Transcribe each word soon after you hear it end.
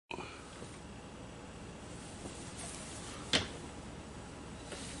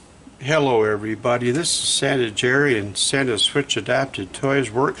Hello everybody, this is Santa Jerry and Santa Switch Adapted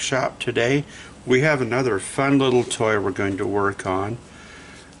Toys Workshop. Today we have another fun little toy we're going to work on.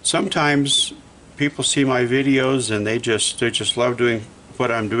 Sometimes people see my videos and they just love doing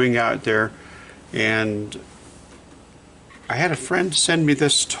what I'm doing out there, and I had a friend send me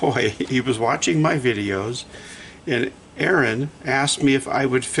this toy. He was watching my videos and Aaron asked me if I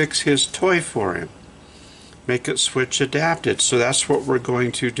would fix his toy for him, make it switch adapted. So that's what we're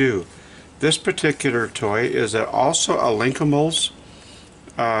going to do. This particular toy is also a Linkimals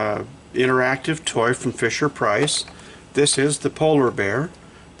interactive toy from Fisher-Price. This is the polar bear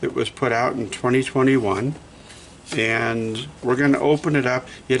that was put out in 2021, and we're going to open it up.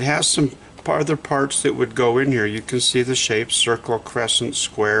 It has some other parts that would go in here. You can see the shapes: circle, crescent,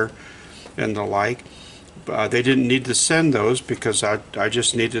 square, and the like. They didn't need to send those because I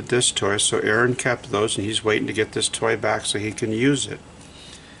just needed this toy, so Aaron kept those and he's waiting to get this toy back so he can use it.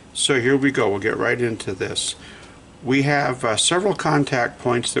 So here we go. We'll get right into this. We have several contact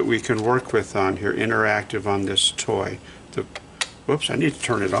points that we can work with on here, interactive on this toy. Whoops, I need to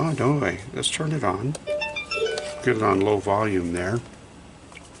turn it on, don't I? Let's turn it on. Get it on low volume there.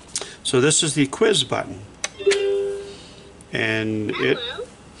 So this is the quiz button, and it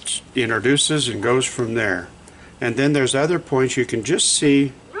introduces and goes from there. And then there's other points you can just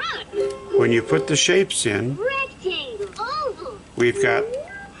see when you put the shapes in. We've got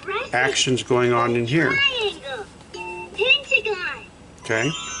actions going on in here.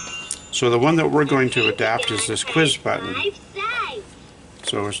 Okay, so the one that we're going to adapt is this quiz button.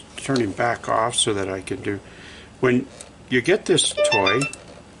 So it's turning back off so that I can do. When you get this toy,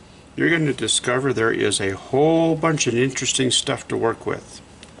 you're going to discover there is a whole bunch of interesting stuff to work with.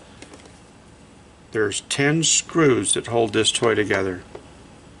 There's 10 screws that hold this toy together.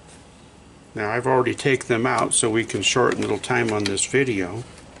 Now I've already taken them out so we can shorten a little time on this video.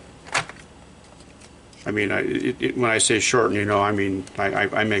 I mean, when I say shorten, you know, I mean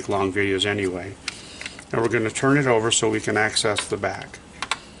I make long videos anyway. Now we're going to turn it over so we can access the back.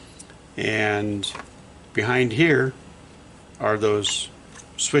 And behind here are those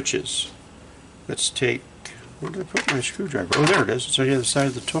switches. Let's take, where did I put my screwdriver? Oh, there it is. It's on the other side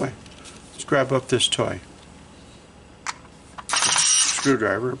of the toy. Let's grab up this toy.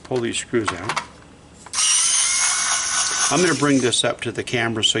 Screwdriver, pull these screws out. I'm going to bring this up to the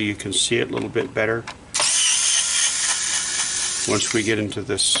camera so you can see it a little bit better once we get into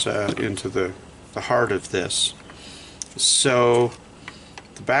this, into the heart of this. So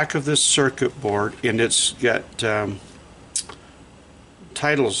the back of this circuit board, and it's got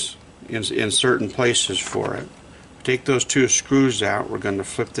titles in certain places for it. Take those two screws out. We're going to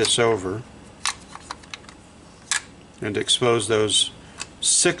flip this over and expose those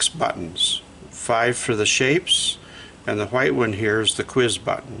 6 buttons. 5 for the shapes, and the white one here is the quiz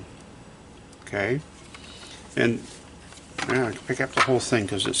button. Okay, and now I can pick up the whole thing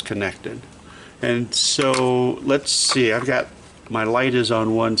because it's connected. And so let's see, I've got my light is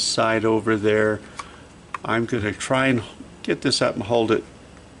on one side over there. I'm going to try and get this up and hold it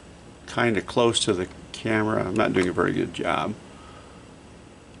kind of close to the camera. I'm not doing a very good job,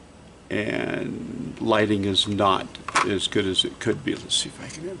 and lighting is not as good as it could be. Let's see if I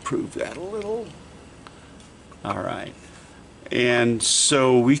can improve that a little. Alright, and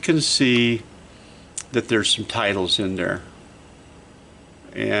so we can see that there's some titles in there,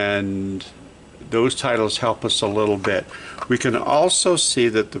 and those titles help us a little bit. We can also see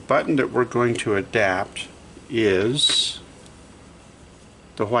that the button that we're going to adapt is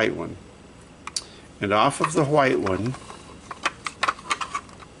the white one, and off of the white one,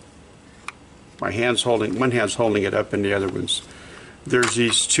 one hand's holding it up and the other one's, there's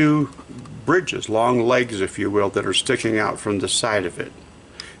these 2 bridges, long legs if you will, that are sticking out from the side of it,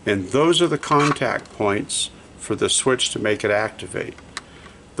 and those are the contact points for the switch to make it activate.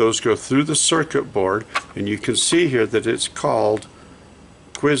 Those go through the circuit board, and you can see here that it's called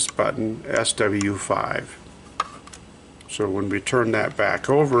quiz button SW5. So when we turn that back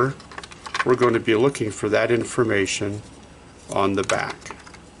over, we're going to be looking for that information on the back.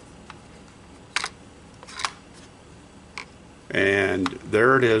 And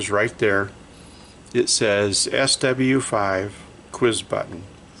there it is right there. It says SW5 quiz button.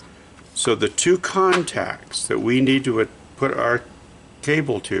 So the 2 contacts that we need to put our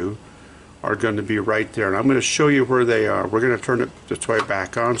cable to are going to be right there, and I'm going to show you where they are. We're going to turn the toy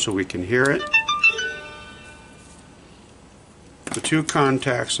back on so we can hear it. The 2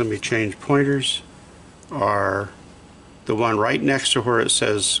 contacts, let me change pointers, are the one right next to where it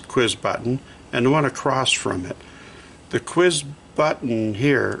says quiz button and the one across from it. The quiz button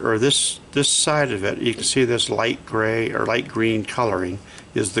here, or this side of it, you can see this light gray or light green coloring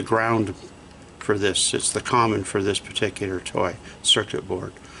is the ground for this. It's the common for this particular toy circuit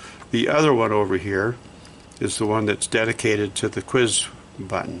board. The other one over here is the one that's dedicated to the quiz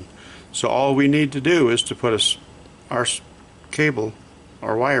button. So all we need to do is to put our cable,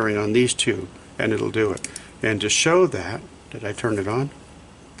 our wiring on these two, and it'll do it. And to show that, did I turn it on?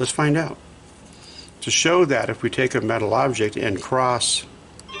 Let's find out. To show that if we take a metal object and cross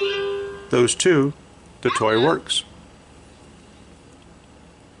those two, the toy works.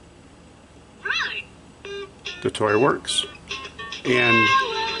 The toy works. And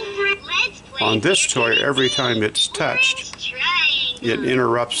on this toy, every time it's touched, it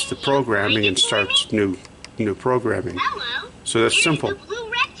interrupts the programming and starts new programming. So that's simple.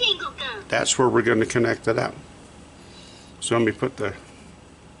 That's where we're going to connect it up. So let me put the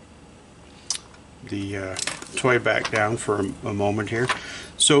toy back down for a moment here.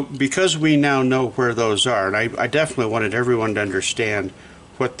 So because we now know where those are, and I definitely wanted everyone to understand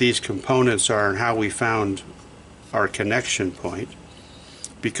what these components are and how we found our connection point.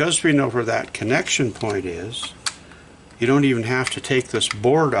 Because we know where that connection point is, you don't even have to take this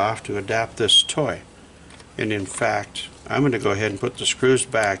board off to adapt this toy. And in fact, I'm going to go ahead and put the screws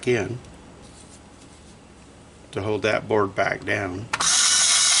back in to hold that board back down.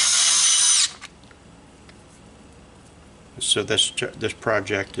 So this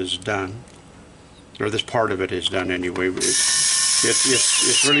project is done, or this part of it is done anyway.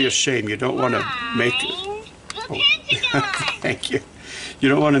 It's really a shame. You don't want to make. Thank you. You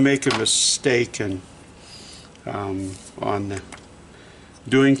don't want to make a mistake and on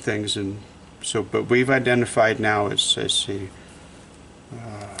doing things, and so. But we've identified now. It's I see.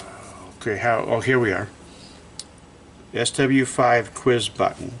 Okay, how? Oh, here we are. SW5 quiz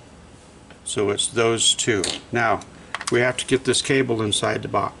button. So it's those two. Now we have to get this cable inside the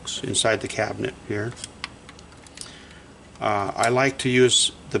box, inside the cabinet here. I like to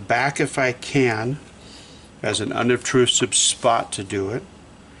use the back if I can as an unobtrusive spot to do it.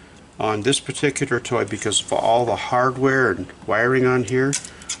 On this particular toy, because of all the hardware and wiring on here,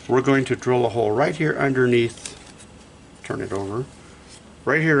 we're going to drill a hole right here underneath, turn it over,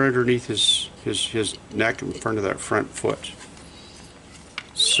 right here underneath his neck in front of that front foot.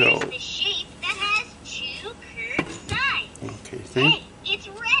 So, the shape that has two curved sides. Okay, Hey, it's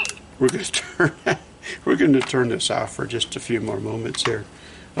red. We're going to turn this off for just a few more moments here.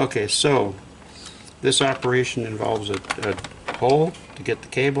 Okay, so this operation involves a hole to get the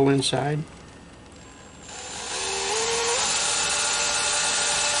cable inside.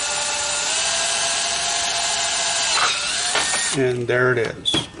 And there it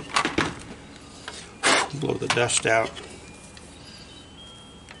is. Blow the dust out.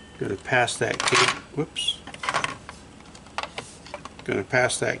 Going to pass that cable. Whoops. Going to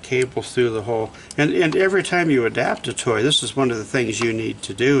pass that cable through the hole. And every time you adapt a toy, this is one of the things you need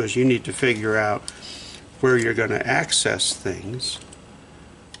to do, is you need to figure out where you're going to access things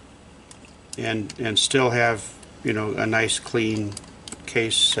and still have, you know, a nice clean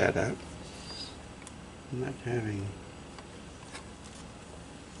case set up. I'm not having.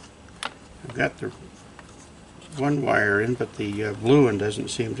 I've got the one wire in, but the blue one doesn't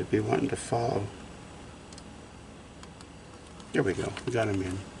seem to be wanting to follow. There we go. We got them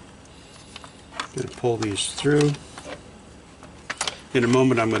in. Going to pull these through. In a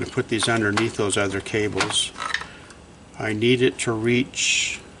moment, I'm going to put these underneath those other cables. I need it to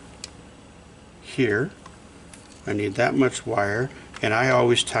reach here. I need that much wire, and I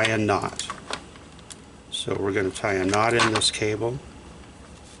always tie a knot. So we're going to tie a knot in this cable.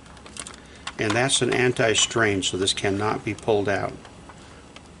 And that's an anti-strain, so this cannot be pulled out.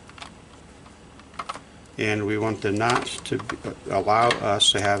 And we want the knot to allow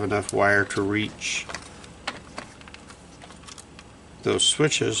us to have enough wire to reach those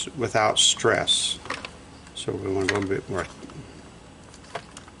switches without stress. So we want to go a bit more.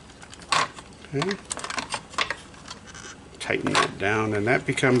 Okay. Tighten that down, and that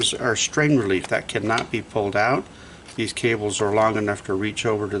becomes our strain relief. That cannot be pulled out. These cables are long enough to reach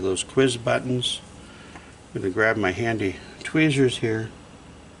over to those quiz buttons. I'm going to grab my handy tweezers here,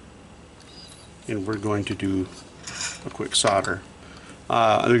 and we're going to do a quick solder.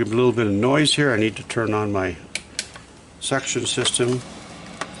 There's a little bit of noise here. I need to turn on my suction system,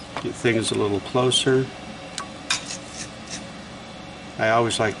 get things a little closer. I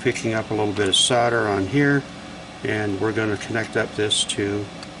always like picking up a little bit of solder on here, and we're going to connect up this to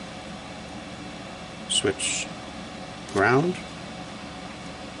switch ground.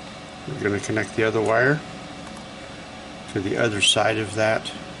 We're going to connect the other wire to the other side of that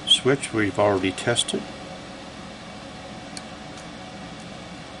switch we've already tested.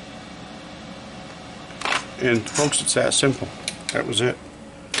 And folks, it's that simple. That was it.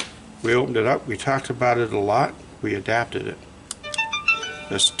 We opened it up, we talked about it a lot, we adapted it.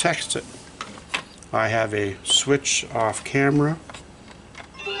 Let's text it. I have a switch off camera.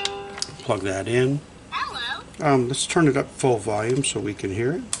 Plug that in. Hello. Let's turn it up full volume so we can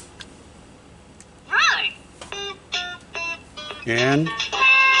hear it. Right. And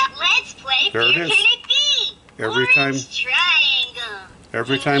Let's play there it Where is. Can It Be? Every Orange triangle.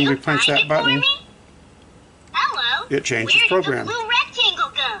 every Can time you we punch find that it button, for me? Hello. it changes Where did program. the blue rectangle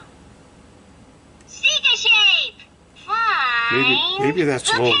go? Seek a shape. Fine. Maybe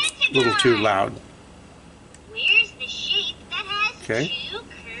that's a little too loud. Where's the shape that has Okay. two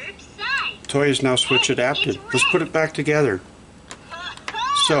curved sides? Toy is now switch adapted. Let's put it back together.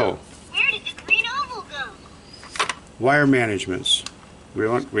 So, Where did the green oval go? wire managements. We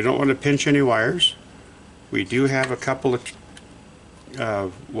don't want to pinch any wires. We do have a couple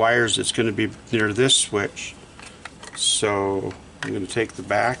of wires that's going to be near this switch. So I'm going to take the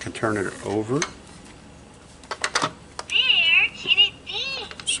back and turn it over. Where can it be?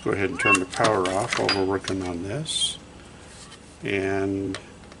 Let's go ahead and turn the power off while we're working on this. And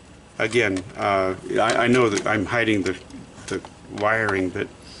again, I know that I'm hiding the wiring, but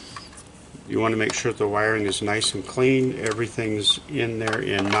you want to make sure the wiring is nice and clean. Everything's in there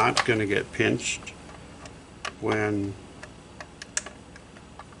and not going to get pinched when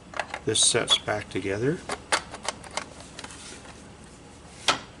this sets back together.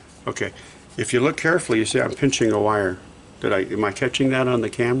 Okay, if you look carefully, you see I'm pinching a wire. Am I catching that on the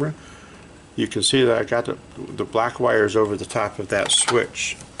camera? You can see that I got the black wires over the top of that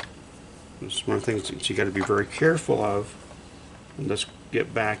switch. It's one of the things that you got to be very careful of. And let's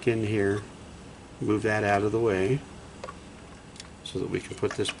get back in here, move that out of the way so that we can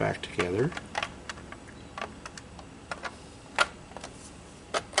put this back together.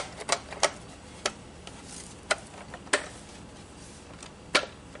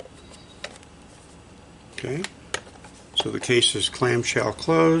 Okay, so the case is clamshell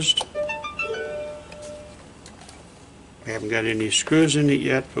closed. We haven't got any screws in it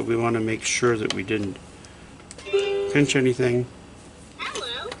yet, but we want to make sure that we didn't pinch anything.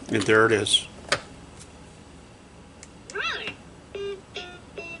 Hello. And there it is. Right.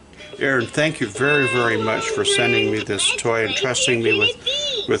 Aaron, thank you very, very much for sending me this toy and trusting me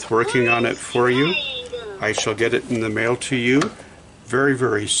with working on it for you. I shall get it in the mail to you very,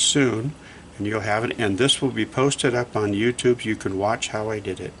 very soon, and you'll have it. And this will be posted up on YouTube. You can watch how I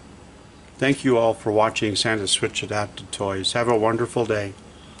did it. Thank you all for watching Santa's Switch Adapted Toys. Have a wonderful day.